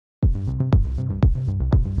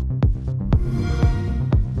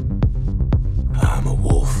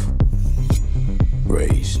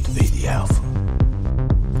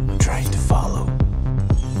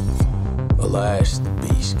Alas, the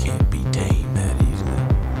beast can't be tamed that easily.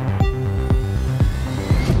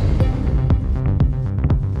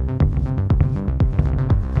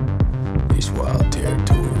 This wild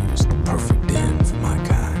territory is the perfect den for my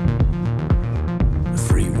kind. A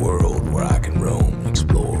free world where I can roam and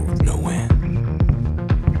explore with no end.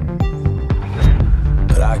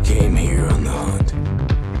 But I came here on the hunt,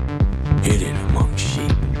 hidden among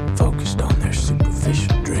sheep, focused on their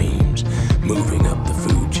superficial dreams, moving up the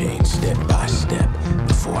food chain step by step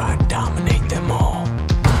before I dominate them all.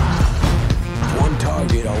 One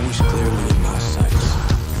target always clearly in my sights: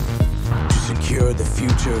 to secure the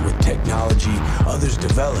future with technology others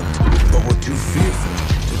developed but were too fearful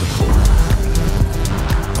to deploy.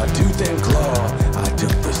 By tooth and claw, I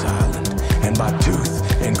took this island, and by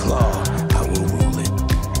tooth and claw,